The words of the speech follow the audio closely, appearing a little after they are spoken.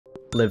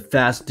Live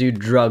fast, do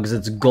drugs,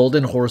 it's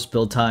golden horse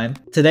pill time.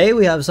 Today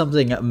we have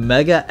something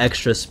mega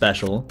extra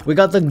special. We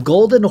got the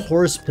golden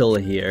horse pill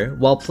here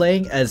while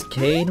playing as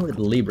Cain with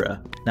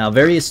Libra. Now,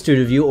 very astute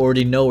of you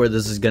already know where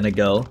this is gonna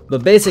go,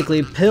 but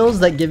basically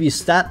pills that give you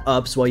stat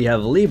ups while you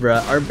have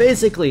Libra are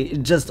basically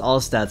just all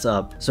stats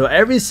up. So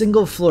every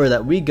single floor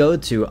that we go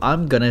to,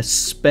 I'm gonna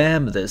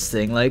spam this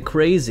thing like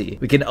crazy.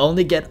 We can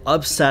only get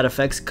up stat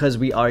effects because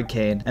we are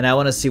Cain, and I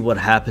want to see what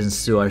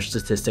happens to our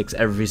statistics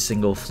every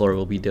single floor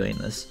we'll be doing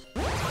this.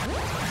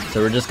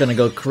 So we're just gonna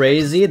go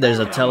crazy. There's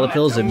a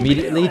telepills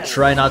immediately.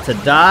 Try not to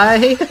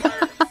die.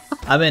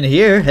 I'm in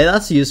here. Hey,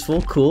 that's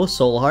useful. Cool.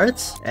 Soul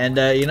hearts. And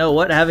you know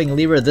what? Having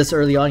Libra this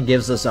early on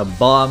gives us a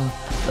bomb.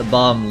 The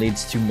bomb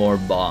leads to more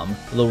bomb.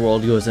 The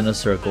world goes in a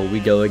circle. We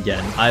go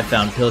again. I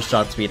found pill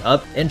shot speed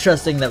up.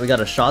 Interesting that we got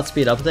a shot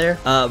speed up there,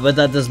 but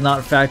that does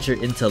not factor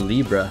into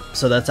Libra.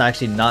 So that's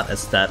actually not a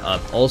stat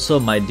up. Also,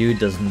 my dude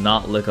does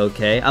not look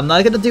okay. I'm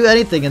not gonna do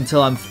anything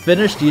until I'm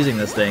finished using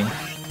this thing.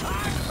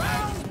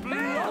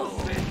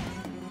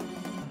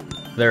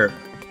 There.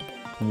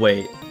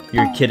 Wait,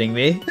 you're kidding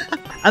me?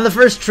 And the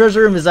first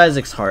treasure room is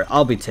Isaac's heart.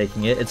 I'll be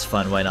taking it. It's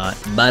fun. Why not?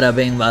 Bada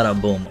bing, bada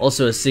boom.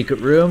 Also a secret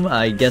room.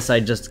 I guess I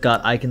just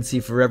got I Can See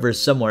Forever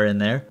somewhere in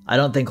there. I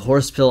don't think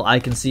horse pill I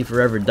Can See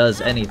Forever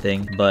does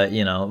anything, but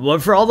you know, well,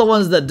 for all the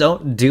ones that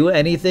don't do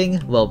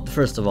anything, well,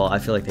 first of all, I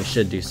feel like they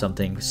should do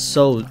something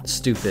so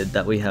stupid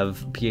that we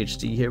have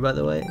PhD here, by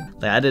the way.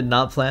 Like, I did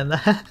not plan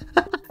that.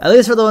 At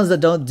least for the ones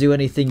that don't do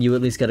anything, you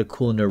at least get a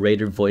cool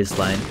narrator voice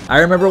line. I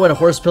remember when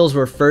horse pills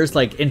were first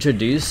like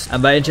introduced,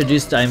 and by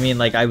introduced I mean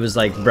like I was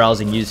like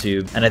browsing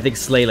YouTube, and I think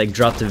Slay like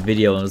dropped a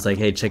video and was like,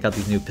 hey, check out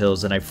these new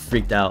pills, and I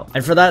freaked out.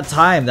 And for that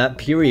time, that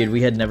period,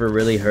 we had never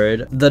really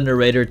heard the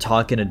narrator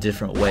talk in a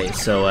different way.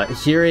 So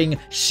hearing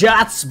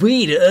shot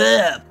speed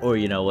up, or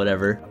you know,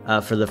 whatever,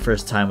 for the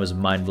first time was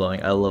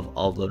mind-blowing. I love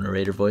all the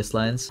narrator voice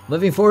lines.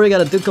 Moving forward, we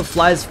got a Duke of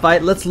Flies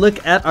fight. Let's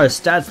look at our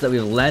stats that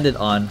we've landed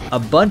on. A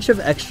bunch of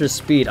extra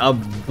speed, a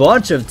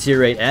bunch of tier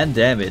rate and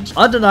damage.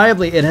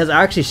 Undeniably, it has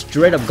actually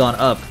straight up gone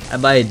up,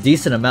 and by a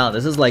decent amount.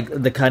 This is like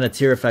the kind of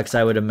tier effects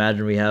I would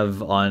imagine we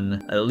have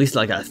on at least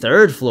like a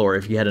third floor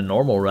if you had a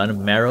normal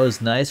run. Marrow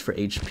is nice for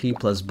HP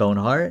plus bone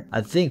heart.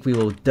 I think we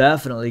will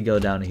definitely go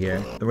down here,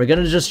 and we're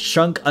gonna just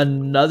chunk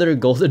another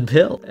golden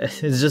pill. Let's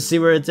just see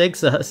where it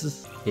takes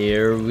us.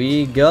 Here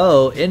we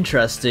go.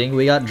 Interesting.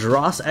 We got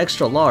Dross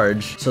extra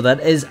large, so that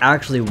is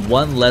actually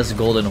one less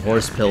golden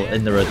horse pill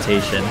in the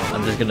rotation.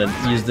 I'm just gonna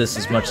use this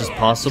as much as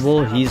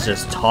possible. He's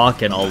just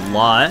talking a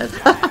lot.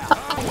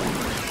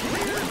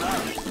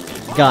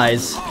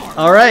 Guys,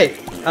 all right.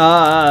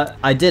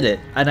 I did it,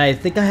 and I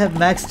think I have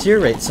max tier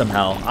rate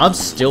somehow. I'm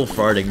still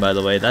farting, by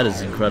the way. That is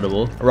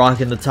incredible.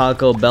 Rocking the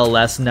Taco Bell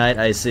last night,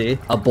 I see.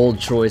 A bold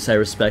choice, I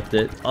respect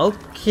it.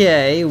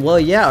 Okay, well,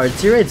 yeah, our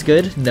tier rate's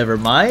good. Never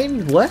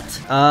mind. What?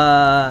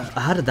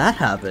 How did that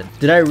happen?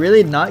 Did I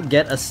really not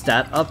get a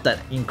stat up that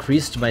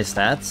increased my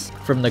stats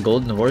from the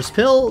golden horse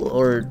pill,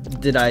 or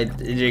did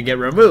it get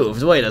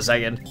removed? Wait a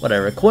second.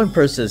 Whatever. Coin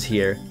purse is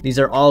here. These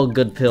are all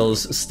good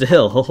pills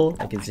still.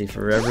 I Can See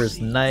Forever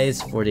is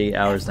nice. 48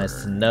 hours,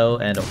 nice to know,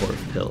 and a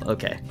horse pill.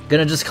 Okay.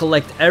 Gonna just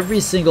collect every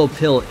single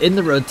pill in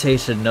the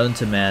rotation known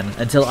to man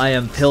until I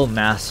am pill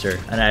master,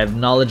 and I have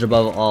knowledge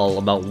above all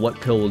about what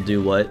pill will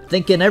do what.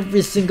 Thinking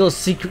every single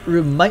secret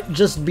room might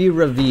just be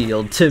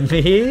revealed to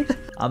me.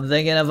 I'm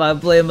thinking if I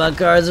play my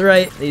cards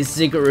right, these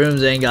secret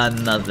rooms ain't got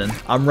nothing.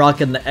 I'm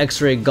rocking the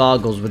X-ray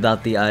goggles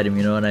without the item,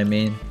 you know what I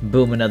mean?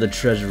 Boom, another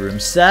treasure room.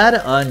 Sad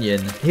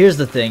onion. Here's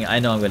the thing, I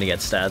know I'm gonna get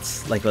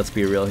stats. Like, let's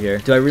be real here.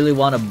 Do I really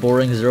want a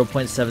boring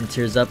 0.7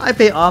 tiers up? I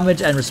pay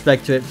homage and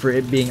respect to it for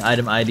it being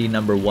item ID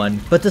number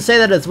 1. But to say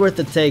that it's worth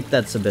the take,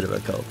 that's a bit of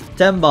a cope.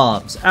 10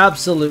 bombs.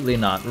 Absolutely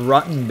not.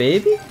 Rotten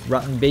baby?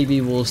 Rotten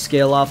baby will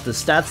scale off the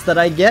stats that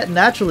I get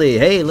naturally.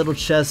 Hey, little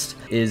chest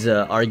is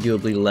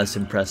arguably less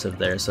impressive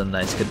there, so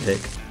nice, good pick.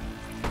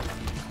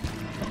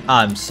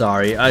 I'm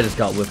sorry, I just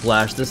got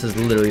whiplash. This is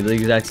literally the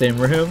exact same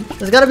room.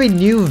 There's gotta be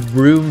new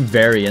room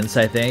variants,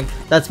 I think.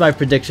 That's my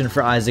prediction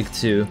for Isaac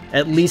 2.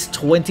 At least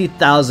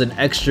 20,000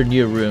 extra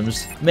new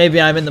rooms.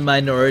 Maybe I'm in the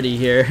minority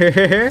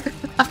here.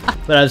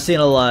 But I've seen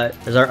a lot.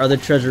 There's our other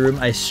treasure room.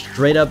 I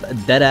straight up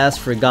deadass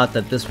forgot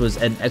that this was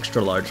an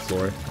extra large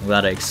floor. I'm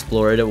glad I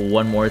explored it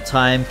one more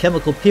time.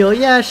 Chemical peel,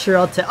 yeah, sure,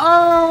 I'll take.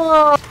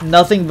 Oh!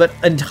 Nothing but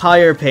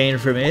entire pain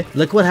for me.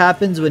 Look what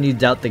happens when you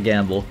doubt the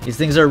gamble. These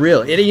things are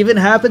real. It even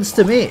happens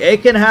to me.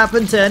 It can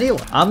happen to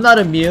anyone. I'm not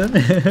immune.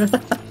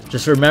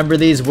 Just remember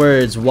these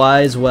words,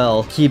 wise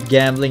well. Keep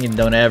gambling and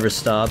don't ever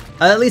stop.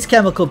 At least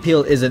chemical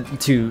peel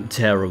isn't too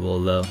terrible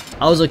though.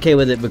 I was okay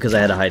with it because I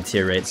had a high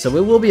tier rate, so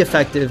it will be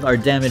effective. Our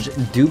damage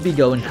do be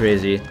going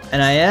crazy.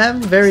 And I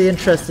am very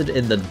interested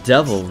in the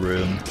devil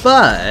room.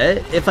 But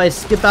if I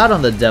skip out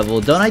on the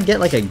devil, don't I get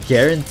like a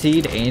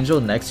guaranteed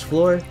angel next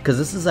floor? Because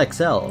this is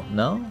XL,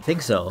 no? I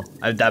think so.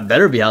 That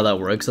better be how that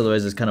works,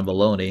 otherwise it's kind of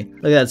baloney.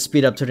 Look at that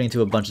speed up turning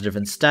into a bunch of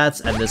different stats,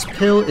 and this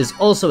pill is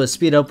also a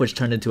speed up which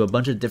turned into a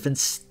bunch of different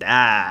stats.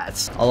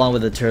 stats. Along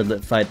with the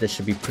turtlet fight, this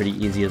should be pretty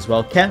easy as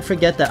well. Can't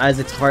forget that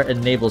Isaac's Heart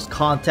enables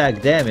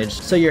contact damage,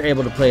 so you're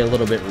able to play a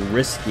little bit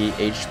risky.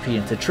 HP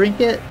into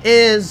Trinket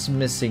is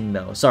missing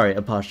though. Sorry,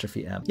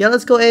 apostrophe M. Yeah,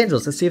 let's go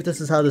Angels. Let's see if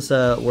this is how this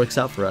works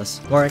out for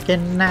us.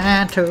 Working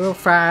 9 to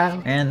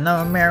 5 in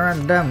the mirror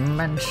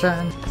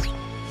dimension.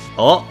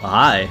 Oh,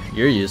 hi.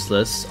 You're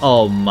useless.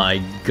 Oh my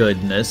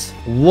goodness.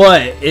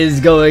 What is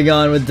going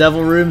on with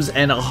Devil Rooms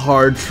and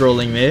hard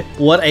trolling me?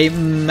 What a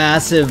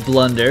massive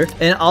blunder.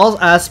 In all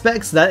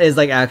aspects, that is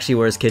like actually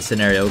worst case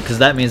scenario, because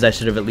that means I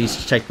should have at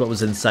least checked what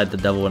was inside the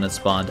devil when it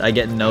spawned. I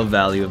get no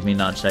value of me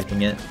not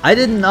checking it. I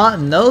did not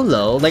know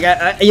though.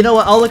 Like, you know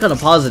what? I'll look on a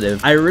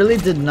positive. I really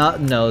did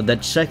not know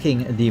that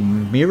checking the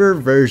mirror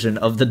version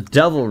of the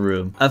Devil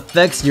Room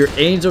affects your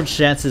angel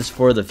chances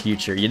for the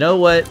future. You know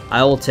what?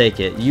 I will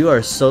take it. You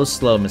are so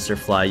slow, Mr.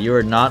 Fly. You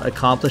are not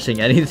accomplishing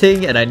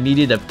anything, and I need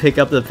you to pick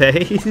up the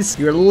pace.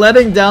 You're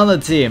letting down the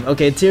team.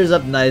 Okay, Tears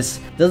Up, nice.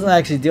 Doesn't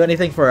actually do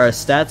anything for our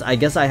stats. I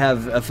guess I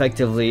have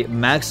effectively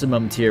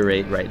maximum tier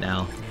rate right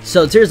now.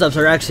 So Tears Ups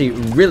are actually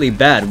really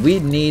bad. We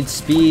need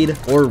speed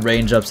or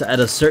range ups at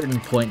a certain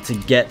point to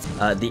get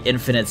the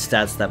infinite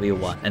stats that we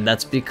want. And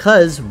that's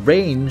because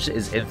range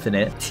is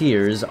infinite,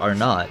 tears are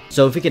not.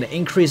 So if we can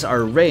increase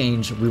our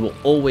range, we will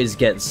always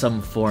get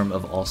some form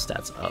of all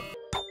stats up.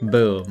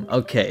 Boom.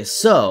 Okay,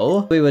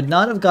 so we would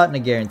not have gotten a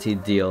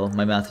guaranteed deal.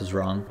 My math was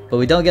wrong. But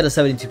we don't get a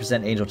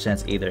 72% angel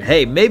chance either.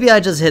 Hey, maybe I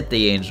just hit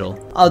the angel.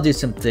 I'll do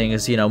some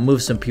things, you know,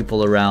 move some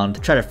people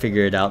around, try to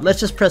figure it out. Let's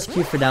just press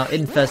Q for now.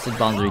 Infested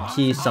boundary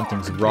key,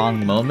 something's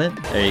wrong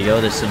moment. There you go.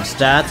 There's some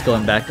stats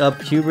going back up.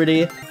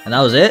 Puberty. And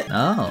that was it?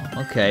 Oh,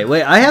 okay.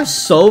 Wait, I have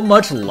so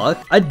much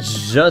luck. I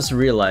just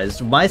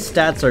realized my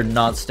stats are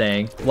not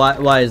staying.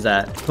 Why is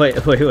that? Wait.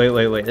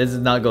 This is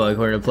not going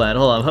according to plan.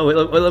 Hold on. Wait,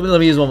 let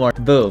me use one more.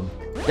 Boom.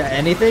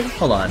 Anything?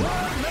 Hold on.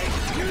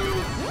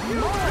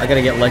 I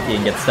gotta get lucky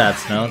and get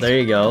stats, no? There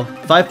you go.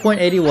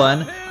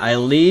 5.81. I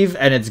leave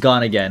and it's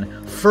gone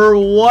again. For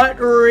what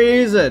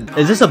reason?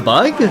 Is this a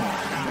bug?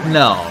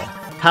 No.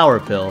 Power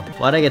Pill.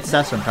 Why'd I get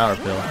stats from Power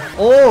Pill?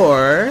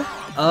 Or...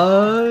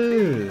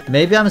 oh,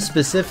 maybe I'm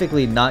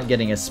specifically not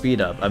getting a speed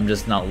up. I'm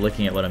just not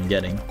looking at what I'm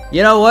getting.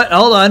 You know what?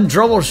 Hold on.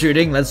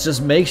 Troubleshooting. Let's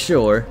just make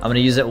sure. I'm gonna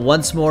use it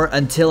once more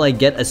until I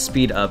get a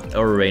speed up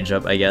or a range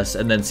up, I guess,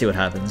 and then see what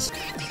happens.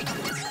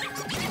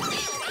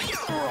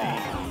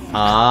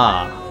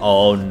 Ah,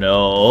 oh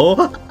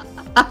no.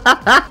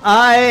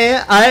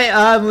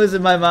 I'm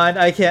losing my mind.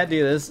 I can't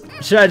do this.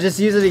 Should I just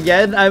use it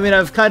again? I mean,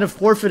 I've kind of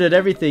forfeited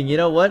everything. You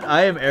know what?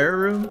 I am error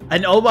room.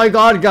 And oh my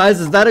god, guys,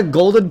 is that a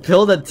golden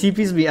pill that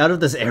TPs me out of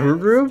this error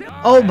room?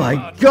 Oh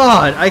my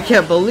god, I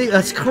can't believe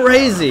that's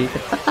crazy.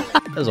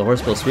 There's a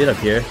horse pill speed up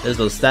here. There's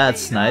those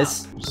stats.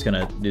 Nice. I'm just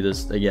gonna do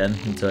this again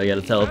until I get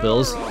a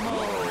telepills.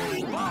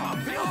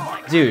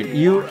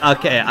 Dude,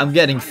 okay, I'm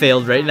getting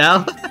failed right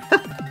now.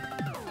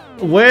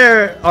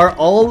 Where are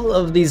all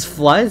of these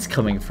flies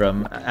coming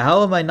from?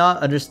 How am I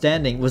not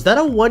understanding? Was that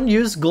a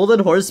one-use golden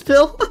horse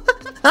pill?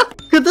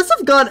 Could this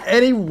have gone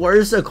any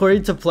worse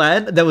according to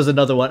plan? There was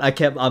another one. I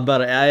can't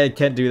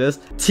do this.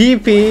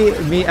 TP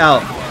me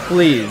out,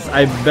 please.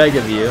 I beg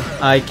of you.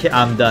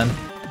 I'm done.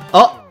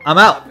 Oh, I'm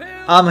out.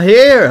 I'm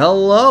here.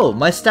 Hello.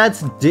 My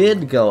stats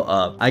did go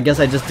up. I guess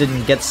I just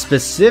didn't get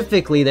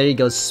specifically. There you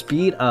go.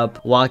 Speed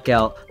up, walk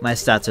out. My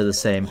stats are the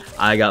same.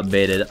 I got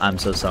baited. I'm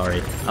so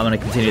sorry. I'm going to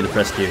continue the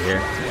press queue here.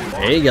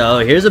 There you go.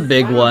 Here's a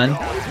big one.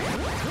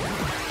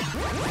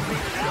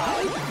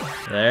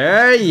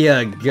 There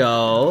you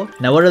go.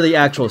 Now, what are the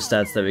actual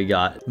stats that we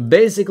got?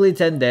 Basically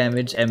 10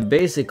 damage and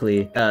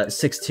basically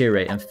 6 tier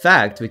rate. In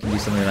fact, we can do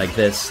something like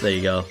this. There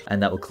you go.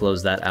 And that will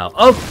close that out.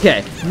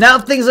 Okay, now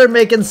things are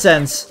making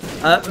sense.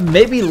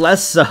 Maybe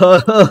less so.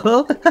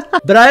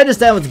 But I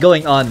understand what's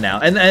going on now.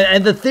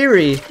 And the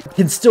theory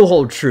can still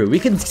hold true. We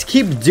can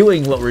keep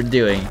doing what we're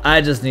doing.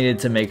 I just needed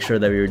to make sure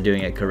that we were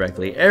doing it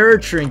correctly. Error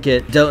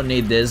Trinket, don't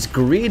need this.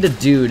 Greed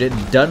Dude,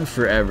 done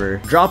forever.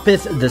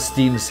 Droppeth the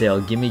Steam Sale,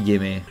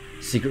 gimme.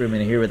 Secret room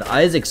in here with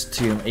Isaac's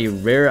Tomb, a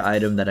rare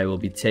item that I will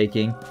be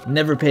taking.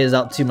 Never pays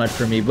out too much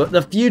for me, but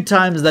the few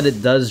times that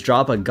it does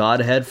drop a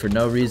godhead for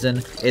no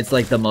reason, it's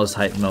like the most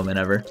hype moment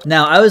ever.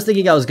 Now, I was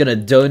thinking I was gonna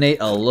donate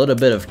a little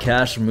bit of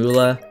cash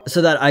moolah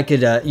so that I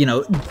could, you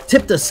know,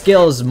 tip the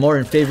scales more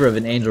in favor of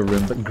an angel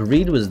room, but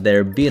Greed was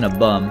there being a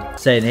bum,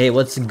 saying, hey,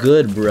 what's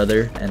good,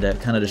 brother? And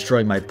kind of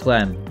destroying my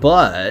plan.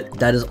 But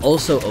that is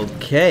also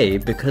okay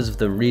because of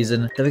the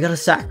reason that we got a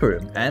sack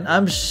room. And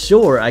I'm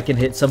sure I can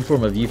hit some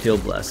form of You Feel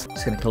Blessed.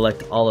 Just gonna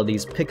collect all of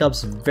these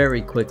pickups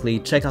very quickly.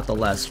 Check out the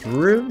last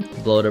room.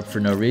 Blow it up for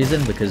no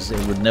reason because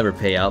it would never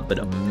pay out, but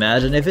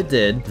imagine if it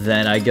did.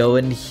 Then I go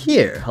in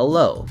here.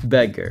 Hello,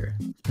 beggar.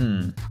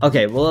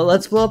 Okay, well,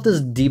 let's blow up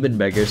this demon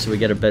beggar so we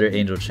get a better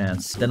angel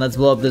chance. Then let's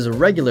blow up this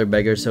regular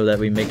beggar so that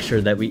we make sure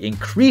that we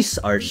increase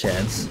our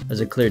chance. There's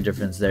a clear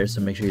difference there,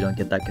 so make sure you don't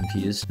get that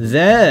confused.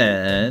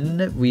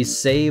 Then we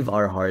save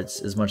our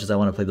hearts as much as I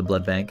want to play the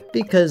blood bank,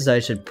 because I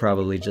should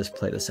probably just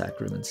play the sack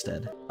room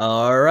instead.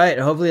 Alright,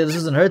 hopefully this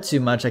doesn't hurt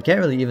too much. I can't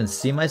really even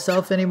see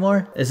myself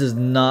anymore. This is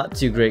not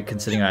too great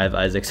considering I have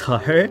Isaac's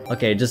heart.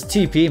 Okay, just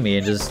TP me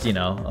and just, you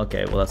know,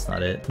 okay, well that's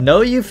not it.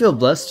 No, you feel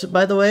blessed,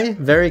 by the way.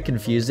 Very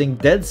confusing.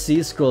 Dead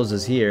Sea Scrolls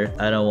is here.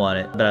 I don't want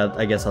it, but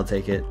I guess I'll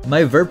take it.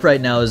 My verp right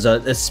now is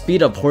a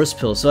speed up horse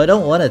pill, so I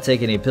don't want to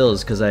take any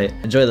pills because I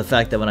enjoy the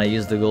fact that when I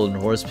use the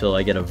golden horse pill,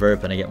 I get a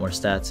verp and I get more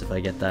stats if I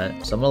get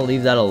that. So I'm gonna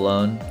leave that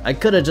alone. I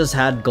could have just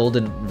had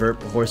golden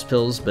verp horse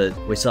pills, but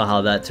we saw how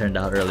that turned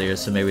out earlier,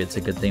 so maybe it's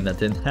a good thing that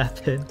didn't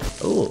happen.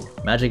 Ooh,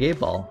 magic 8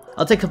 ball.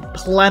 I'll take a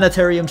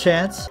Planetarium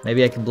chance.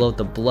 Maybe I can blow up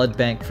the blood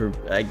bank for,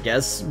 I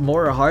guess,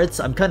 more hearts.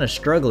 I'm kind of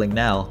struggling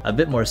now. A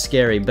bit more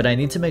scary, but I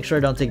need to make sure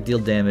I don't take deal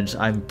damage.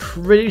 I'm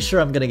pretty sure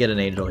I'm gonna get an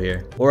angel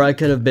here. Or I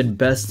could have been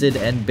bested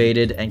and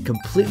baited and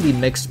completely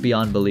mixed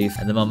beyond belief.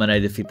 And the moment I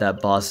defeat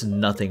that boss,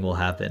 nothing will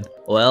happen.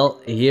 Well,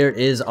 here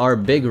is our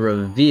big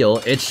reveal.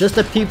 It's just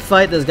a peep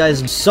fight. This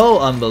guy's so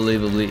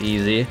unbelievably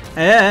easy.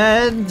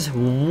 And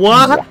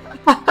what?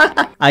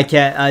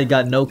 I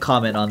got no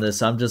comment on this,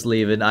 so I'm just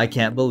leaving. I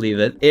can't believe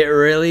it. It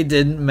really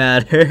didn't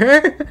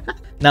matter.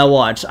 Now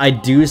watch, I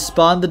do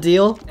spawn the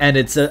deal, and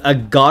it's a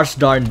gosh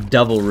darn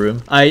devil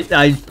room.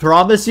 I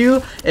promise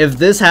you, if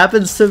this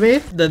happens to me,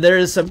 then there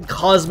is some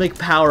cosmic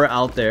power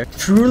out there,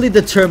 truly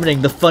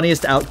determining the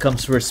funniest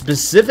outcomes for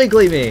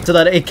specifically me, so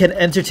that it can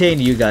entertain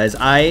you guys.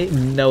 I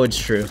know it's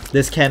true.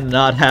 This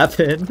cannot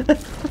happen.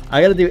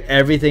 I gotta do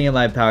everything in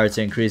my power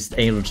to increase the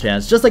angel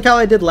chance, just like how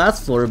I did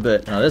last floor,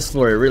 but now this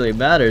floor it really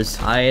matters.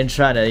 I ain't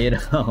trying to, you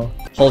know,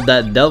 hold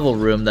that devil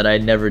room that I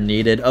never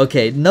needed.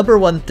 Okay, number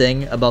one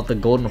thing about the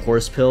golden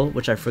horse pill,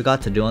 which I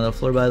forgot to do on the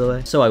floor by the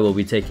way, so I will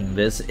be taking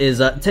this,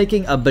 is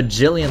taking a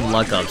bajillion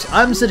luck ups.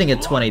 I'm sitting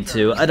at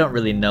 22, I don't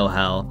really know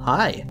how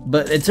high,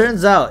 but it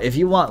turns out if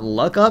you want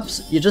luck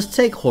ups, you just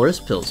take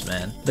horse pills,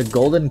 man. The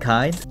golden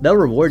kind, they'll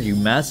reward you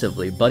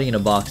massively. Buddy in a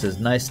box is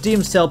nice.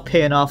 Steam sale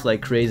paying off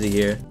like crazy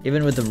here.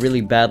 Even with the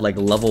really bad like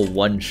level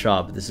 1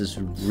 shop, this is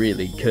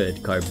really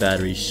good. Card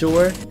battery,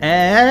 sure.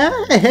 And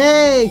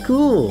hey,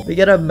 cool. We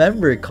get a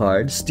member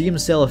card. Steam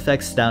sale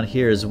effects down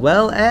here as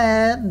well,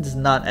 and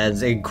not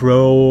as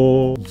incredible.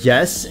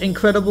 Yes,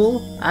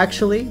 incredible,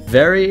 actually.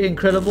 Very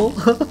incredible.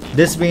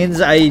 This means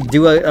I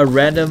do a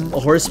random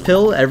horse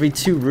pill every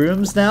 2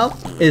 rooms now.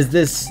 Is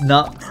this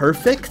not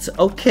perfect?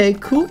 Okay,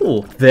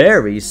 cool.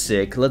 Very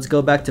sick. Let's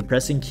go back to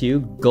pressing Q.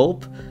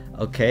 Gulp.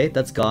 Okay,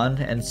 that's gone,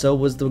 and so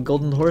was the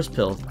golden horse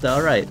pill.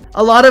 Alright.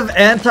 A lot of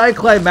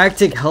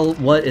anticlimactic hell.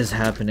 What is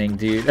happening,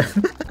 dude?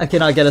 I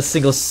cannot get a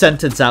single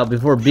sentence out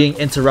before being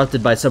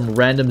interrupted by some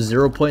random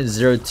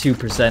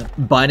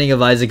 0.02% Binding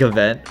of Isaac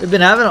event. We've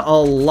been having a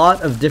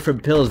lot of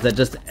different pills that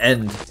just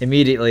end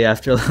immediately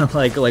after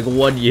like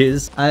 1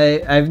 use.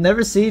 I've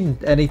never seen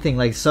anything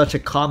like such a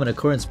common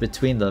occurrence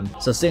between them.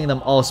 So seeing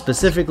them all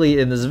specifically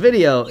in this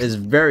video is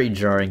very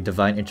jarring.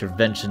 Divine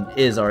Intervention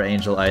is our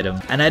angel item.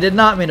 And I did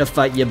not mean to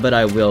fight you, but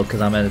I will,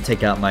 because I'm going to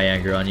take out my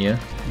anger on you.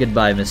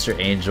 Goodbye, Mr.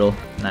 Angel.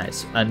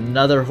 Nice.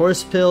 Another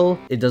horse pill.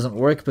 It doesn't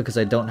work because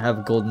I don't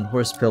have golden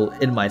horse pill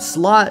in my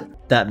slot.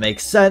 That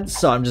makes sense,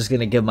 so I'm just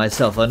gonna give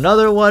myself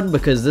another one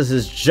because this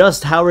is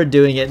just how we're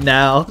doing it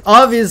now.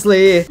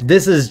 Obviously,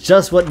 this is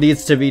just what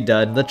needs to be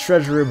done. The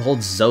treasure room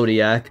holds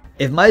Zodiac.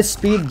 If my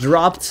speed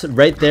dropped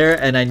right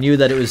there and I knew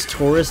that it was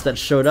Taurus that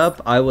showed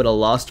up, I would have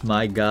lost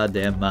my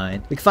goddamn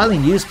mind. We can finally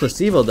use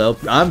placebo though.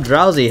 I'm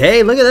drowsy.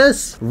 Hey, look at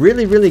this.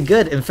 Really, really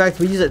good. In fact,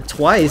 we use it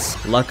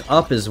twice. Luck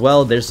up as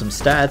well. There's some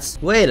stats.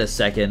 Wait a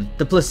second.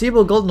 The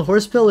placebo golden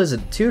horse pill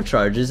isn't 2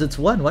 charges, it's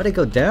 1. Why'd it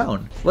go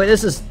down? Wait,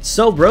 this is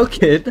so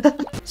broken.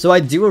 So I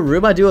do a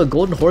room, I do a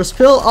golden horse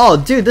pill? Oh,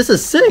 dude, this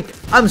is sick.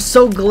 I'm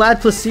so glad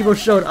placebo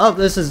showed up.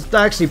 This is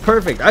actually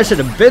perfect. I should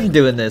have been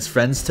doing this,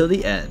 friends, till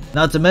the end.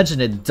 Not to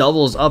mention it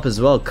doubles up as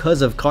well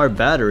because of card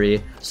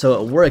battery,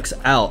 so it works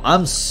out.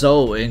 I'm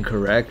so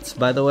incorrect,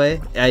 by the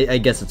way. I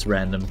guess it's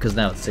random because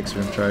now it's 6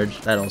 room charge.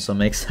 That also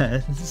makes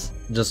sense.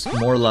 Just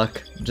more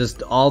luck.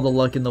 Just all the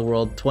luck in the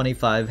world.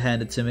 25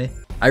 handed to me.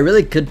 I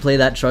really could play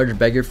that charge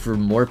beggar for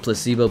more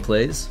placebo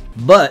plays,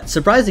 but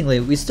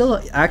surprisingly, we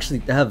still actually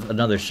have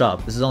another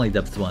shop. This is only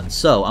depth 1,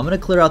 so I'm gonna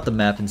clear out the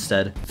map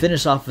instead,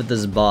 finish off with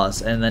this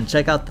boss, and then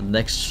check out the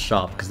next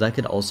shop, because that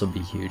could also be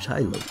huge. Hi,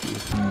 Loki.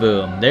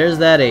 Boom. There's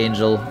that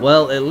angel.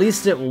 Well, at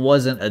least it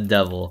wasn't a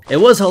devil. It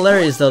was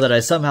hilarious, though, that I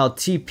somehow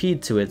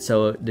TP'd to it,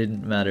 so it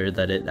didn't matter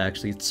that it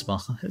actually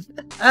spawned.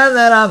 And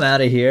then I'm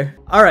out of here.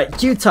 Alright,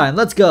 queue time.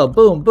 Let's go.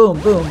 Boom,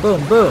 boom, boom,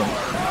 boom, boom.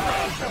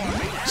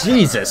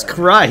 Jesus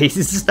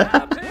Christ.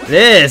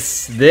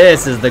 This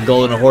is the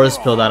golden horse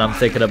pill that I'm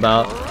thinking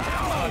about.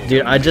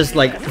 Dude, I just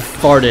like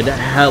farted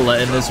hella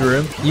in this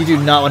room. You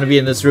do not want to be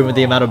in this room with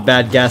the amount of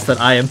bad gas that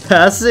I am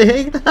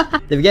passing.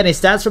 Did we get any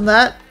stats from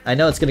that? I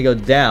know it's gonna go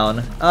down.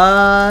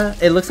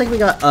 It looks like we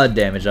got a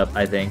damage up,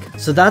 I think.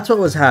 So that's what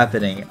was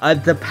happening.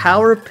 The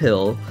power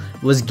pill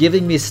was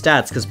giving me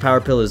stats because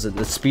Power Pill is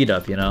the speed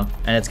up, you know,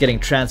 and it's getting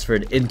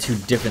transferred into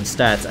different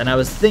stats. And I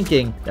was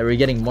thinking that we're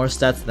getting more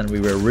stats than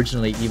we were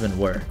originally even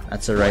were.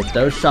 That's alright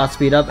though. Shot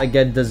speed up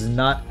again does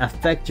not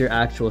affect your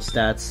actual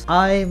stats.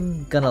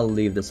 I'm gonna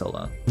leave this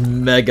alone.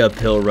 Mega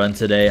pill run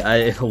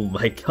today. Oh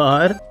my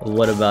god.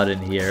 What about in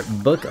here?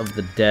 Book of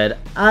the Dead.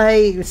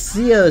 I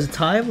see a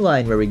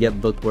timeline where we get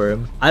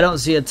Bookworm. I don't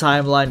see a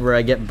timeline where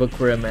I get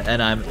Bookworm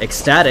and I'm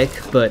ecstatic,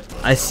 but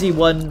I see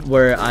one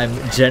where I'm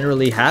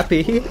generally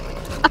happy.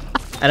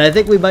 And I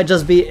think we might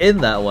just be in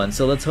that one,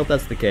 so let's hope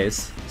that's the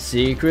case.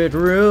 Secret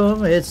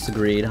room, it's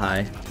greed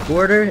high.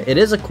 Quarter, it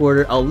is a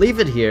quarter. I'll leave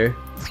it here.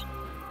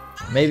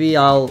 Maybe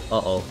I'll...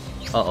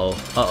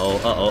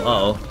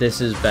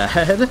 This is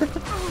bad.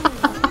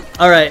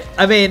 Alright,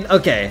 I mean,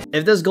 okay.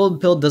 If this golden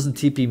pill doesn't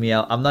TP me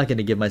out, I'm not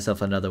gonna give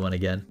myself another one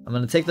again. I'm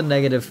gonna take the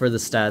negative for the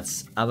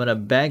stats. I'm gonna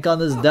bank on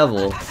this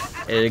devil.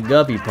 A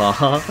guppy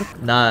paw.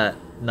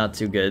 Not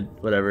too good,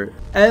 whatever.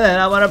 And then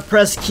I'm gonna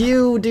press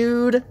Q,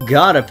 dude.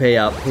 Gotta pay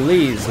out,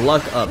 please.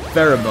 Luck up,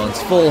 pheromones,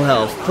 full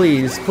health,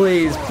 please,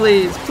 please,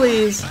 please,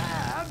 please.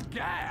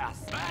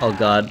 Oh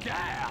god.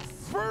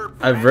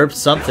 I verped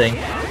something.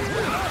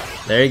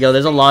 There you go,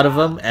 there's a lot of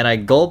them, and I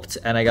gulped,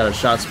 and I got a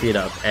shot speed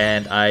up,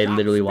 and I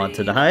literally want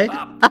to die.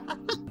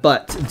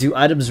 But do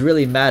items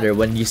really matter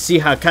when you see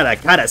how kind of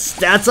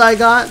stats I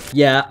got?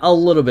 Yeah, a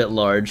little bit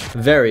large.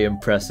 Very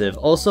impressive.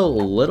 Also,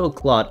 little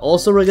clot.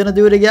 Also, we're gonna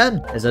do it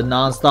again. There's a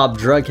non-stop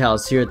drug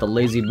house here at the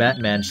Lazy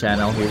Batman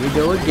channel. Here we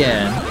go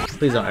again.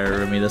 Please don't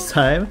error me this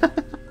time.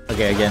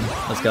 Okay, again.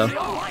 Let's go.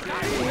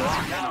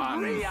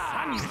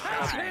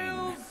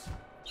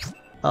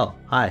 Oh,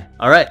 hi.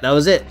 Alright, that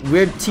was it.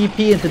 Weird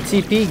TP into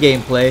TP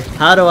gameplay.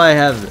 How do I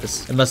have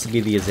this? It must be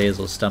the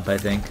Azazel stump, I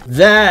think.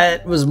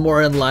 That was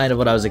more in line of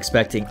what I was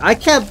expecting. I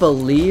can't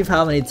believe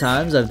how many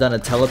times I've done a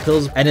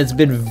telepills, and it's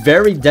been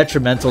very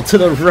detrimental to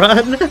the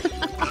run.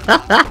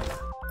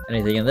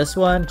 Anything in this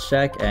one?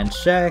 Check and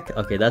check.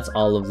 Okay, that's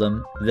all of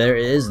them. There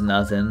is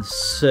nothing.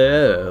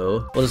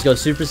 So we'll just go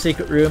super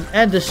secret room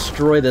and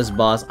destroy this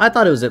boss. I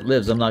thought it was It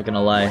Lives, I'm not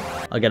gonna lie.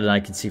 I'll get an I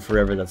Can See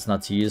Forever. That's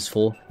not too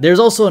useful. There's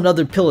also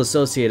another pill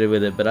associated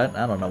with it, but I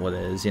don't know what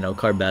it is. You know,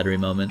 car battery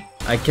moment.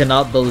 I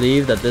cannot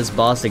believe that this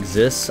boss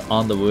exists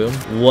on the womb.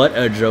 What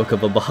a joke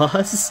of a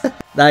boss.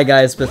 That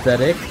guy is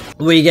pathetic.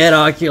 We get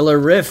Ocular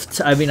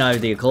Rift. I mean, I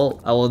have the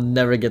Occult. I will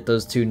never get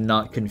those two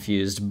not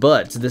confused,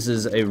 but this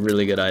is a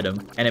really good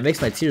item. And it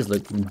makes my tears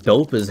look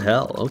dope as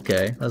hell.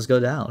 Okay, let's go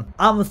down.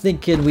 I'm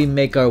thinking we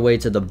make our way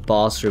to the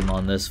boss room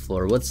on this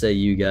floor. What say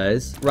you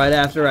guys? Right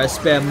after I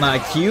spam my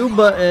Q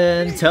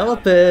button,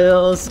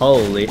 telepills.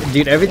 Holy,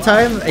 dude, every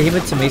time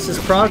Hematomesis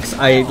procs,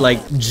 I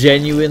like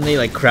genuinely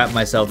like crap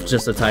myself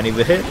just a tiny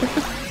bit.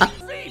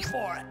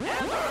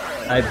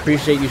 I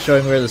appreciate you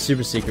showing where the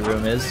super secret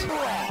room is.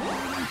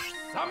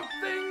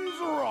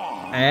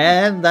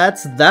 And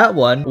that's that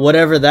one.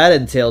 Whatever that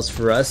entails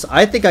for us.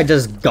 I think I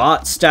just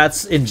got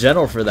stats in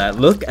general for that.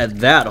 Look at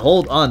that.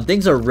 Hold on.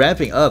 Things are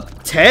ramping up.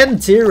 10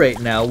 tier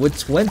rate now with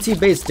 20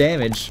 base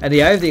damage. And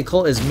the Eye of the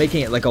Occult is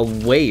making it like a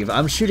wave.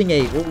 I'm shooting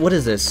a... What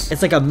is this?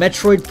 It's like a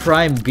Metroid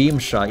Prime beam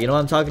shot. You know what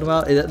I'm talking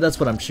about? That's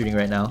what I'm shooting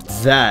right now.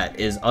 That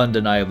is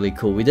undeniably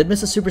cool. We did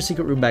miss a super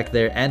secret room back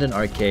there and an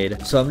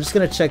arcade. So I'm just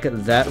gonna check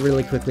that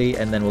really quickly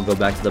and then we'll go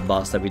back to the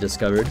boss that we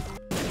discovered.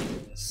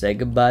 Say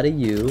goodbye to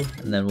you,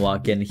 and then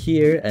walk in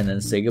here, and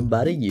then say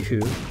goodbye to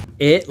you.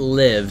 It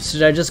Lives.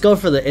 Should I just go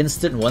for the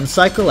instant one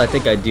cycle? I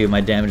think I do. My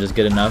damage is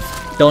good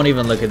enough. Don't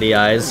even look at the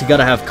eyes. You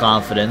gotta have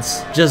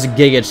confidence. Just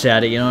giga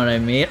chat it, you know what I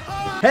mean?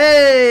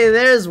 Hey,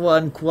 there's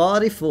one.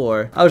 Quality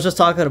 4. I was just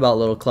talking about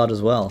Little Clot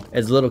as well.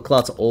 It's Little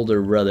Clot's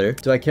older brother.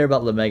 Do I care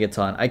about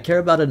Lemegaton? I care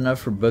about it enough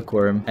for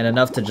Bookworm and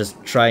enough to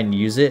just try and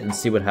use it and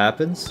see what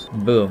happens.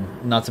 Boom.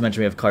 Not to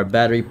mention we have car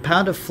battery.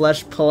 Pound of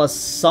flesh plus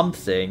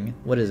something.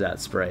 What is that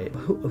sprite?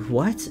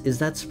 What is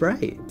that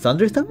sprite?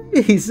 Thunder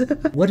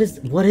Thummies?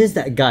 What is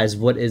that, guys?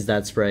 What is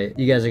that sprite?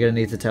 You guys are gonna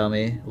need to tell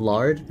me.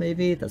 Lard,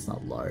 maybe? That's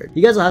not lard.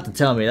 You guys will have to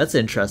tell me. That's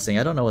interesting.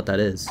 I don't know what that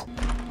is.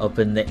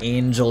 Open the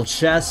angel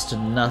chest.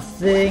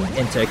 Nothing.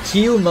 Into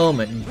Q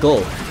moment.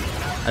 Gold.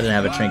 I didn't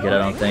have a trinket, I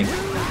don't think.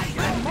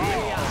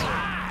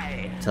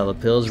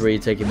 Telepills, where are you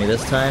taking me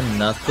this time?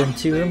 Nothing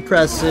too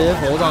impressive.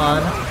 Hold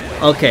on.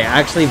 Okay,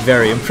 actually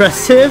very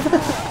impressive.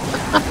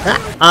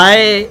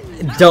 I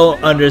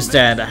don't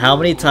understand how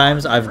many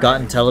times I've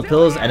gotten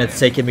telepills and it's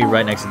taken me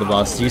right next to the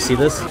boss. Do you see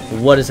this?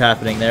 What is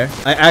happening there?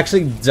 I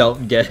actually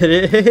don't get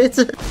it.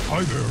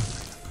 Hi there.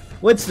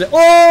 Winston.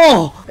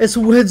 Oh! It's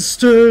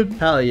Winston!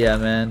 Hell yeah,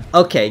 man.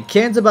 Okay,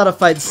 Kane's about to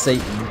fight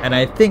Satan, and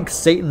I think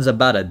Satan's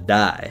about to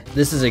die.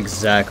 This is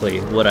exactly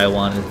what I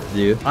wanted to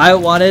do. I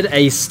wanted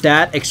a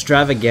stat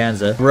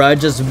extravaganza where I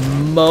just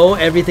mow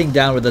everything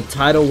down with the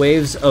tidal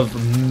waves of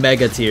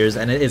mega tiers,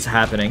 and it is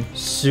happening.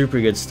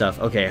 Super good stuff.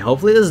 Okay,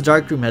 hopefully this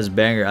dark room has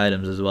banger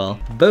items as well.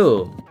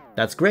 Boom.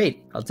 That's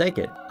great. I'll take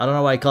it. I don't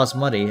know why it costs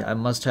money. I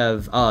must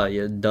have... Oh,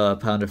 yeah, duh.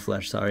 Pound of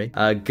flesh, sorry.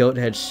 Goat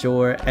head,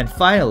 sure. And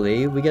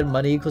finally, we get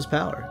money equals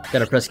power.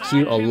 Gotta press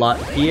Q a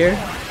lot here.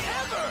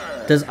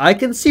 Does I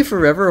Can See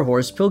Forever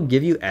Horse Pill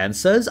give you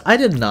answers? I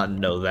did not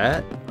know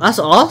that. That's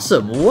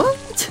awesome. What?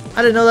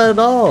 I didn't know that at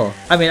all.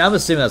 I mean, I'm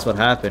assuming that's what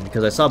happened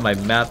because I saw my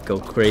map go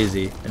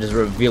crazy and just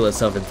reveal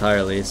itself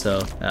entirely,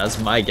 so that's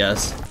my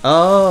guess.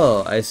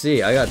 Oh, I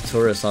see. I got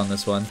tourists on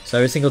this one. So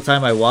every single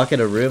time I walk in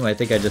a room, I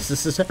think I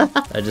just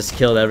I just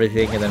killed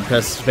everything and then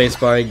press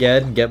spacebar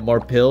again, get more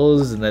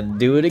pills, and then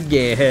do it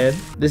again.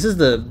 This is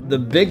the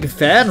big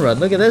fan run.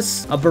 Look at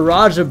this. A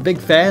barrage of big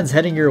fans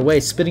heading your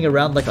way, spinning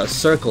around like a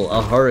circle,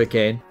 a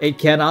hurricane. It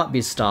cannot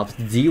be stopped.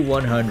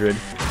 D100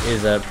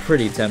 is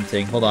pretty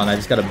tempting. Hold on, I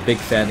just got a big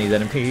fan these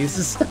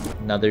enemies.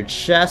 Another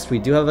chest. We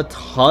do have a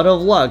ton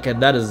of luck,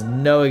 and that is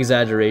no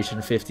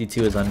exaggeration.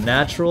 52 is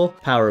unnatural,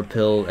 power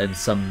pill, and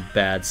some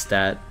bad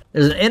stat.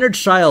 There's an inner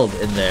child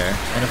in there,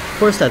 and of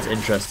course that's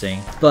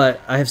interesting,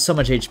 but I have so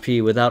much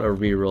HP without a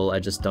reroll, I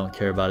just don't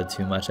care about it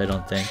too much, I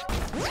don't think.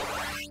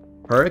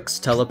 Perks,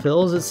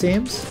 telepills, it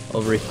seems.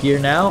 Over here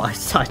now, I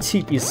saw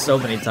TP so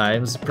many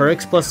times.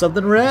 Perks plus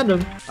something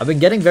random. I've been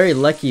getting very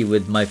lucky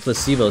with my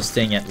placebo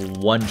staying at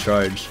 1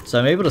 charge, so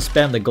I'm able to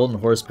spam the golden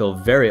horse pill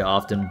very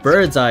often.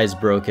 Bird's eye's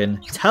broken.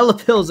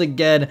 Telepills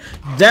again.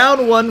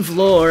 Down 1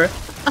 floor.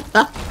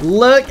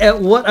 Look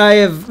at what I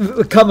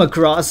have come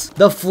across.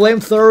 The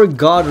flamethrower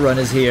god run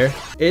is here.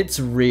 It's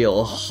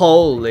real.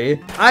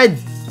 Holy. I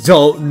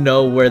don't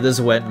know where this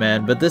went,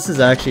 man, but this is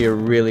actually a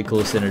really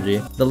cool synergy.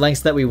 The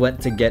lengths that we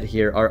went to get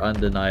here are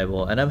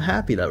undeniable, and I'm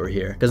happy that we're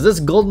here because this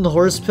golden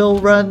horse pill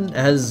run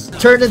has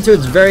turned into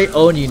its very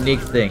own unique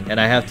thing, and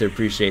I have to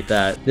appreciate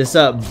that. This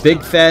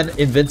big fan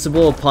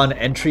invincible upon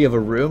entry of a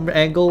room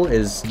angle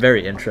is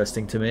very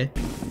interesting to me.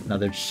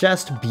 Another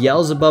chest.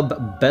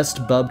 Beelzebub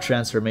best bub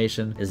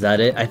transformation. Is that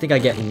it? I think I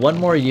get 1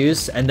 more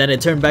use and then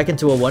it turned back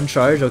into a 1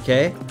 charge.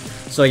 Okay,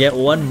 so I get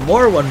one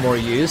more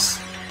use.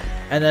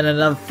 And then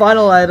another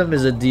final item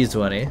is a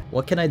D20.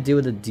 What can I do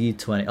with a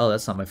D20? Oh,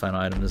 that's not my final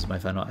item. This is my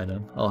final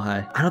item. Oh,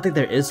 hi. I don't think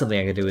there is something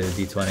I can do with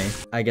a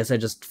D20. I guess I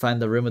just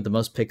find the room with the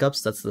most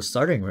pickups. That's the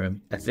starting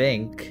room, I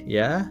think.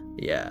 Yeah?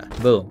 Yeah.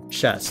 Boom.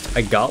 Chest.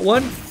 I got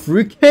one?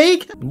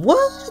 Fruitcake?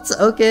 What?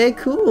 Okay,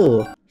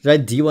 cool. Should I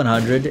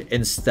D100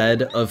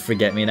 instead of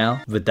Forget Me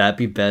Now? Would that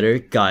be better?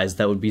 Guys,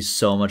 that would be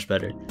so much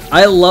better.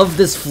 I love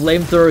this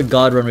flamethrower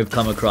god run we've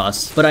come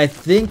across, but I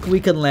think we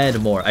can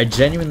land more. I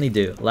genuinely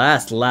do.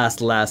 Last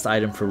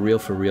item for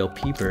real,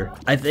 Peeper.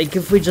 I think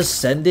if we just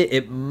send it,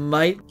 it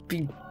might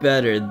be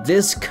better.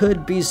 This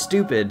could be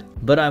stupid,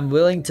 but I'm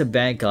willing to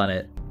bank on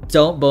it.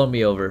 Don't bone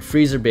me over.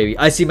 Freezer baby.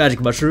 I see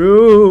magic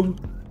mushroom.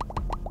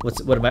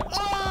 What am I?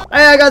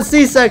 Hey, I got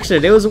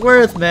C-section. It was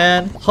worth,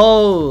 man.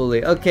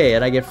 Holy. Okay,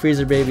 and I get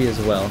Freezer Baby as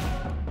well.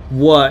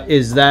 What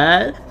is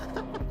that?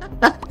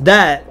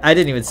 That, I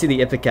didn't even see the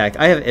Ipecac.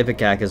 I have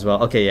Ipecac as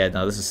well. Okay, yeah,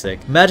 no, this is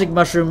sick. Magic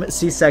Mushroom,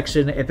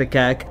 C-section,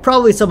 Ipecac.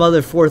 Probably some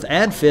other 4th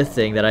and 5th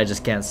thing that I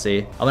just can't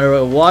see. I'm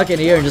gonna walk in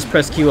here and just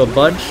press Q a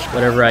bunch.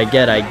 Whatever I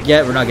get, I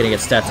get. We're not gonna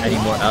get stats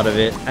anymore out of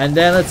it. And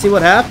then let's see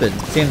what happens.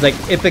 Seems like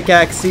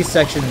Ipecac,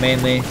 C-section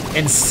mainly.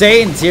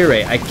 Insane tier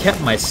rate. I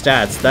kept my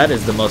stats. That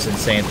is the most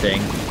insane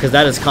thing, because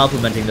that is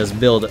complementing this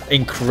build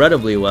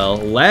incredibly well.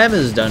 Lamb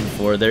is done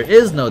for. There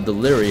is no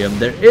Delirium.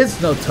 There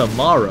is no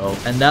Tomorrow.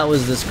 And that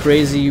was this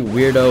crazy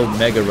weirdo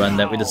mega run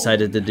that we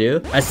decided to do.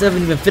 I still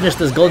haven't even finished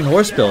this golden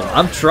horse pill.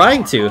 I'm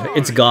trying to.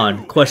 It's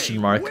gone. Question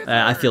mark.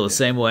 I feel the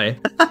same way.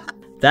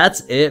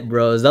 That's it,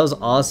 bros. That was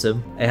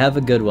awesome. Hey, have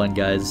a good one,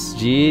 guys.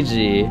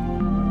 GG.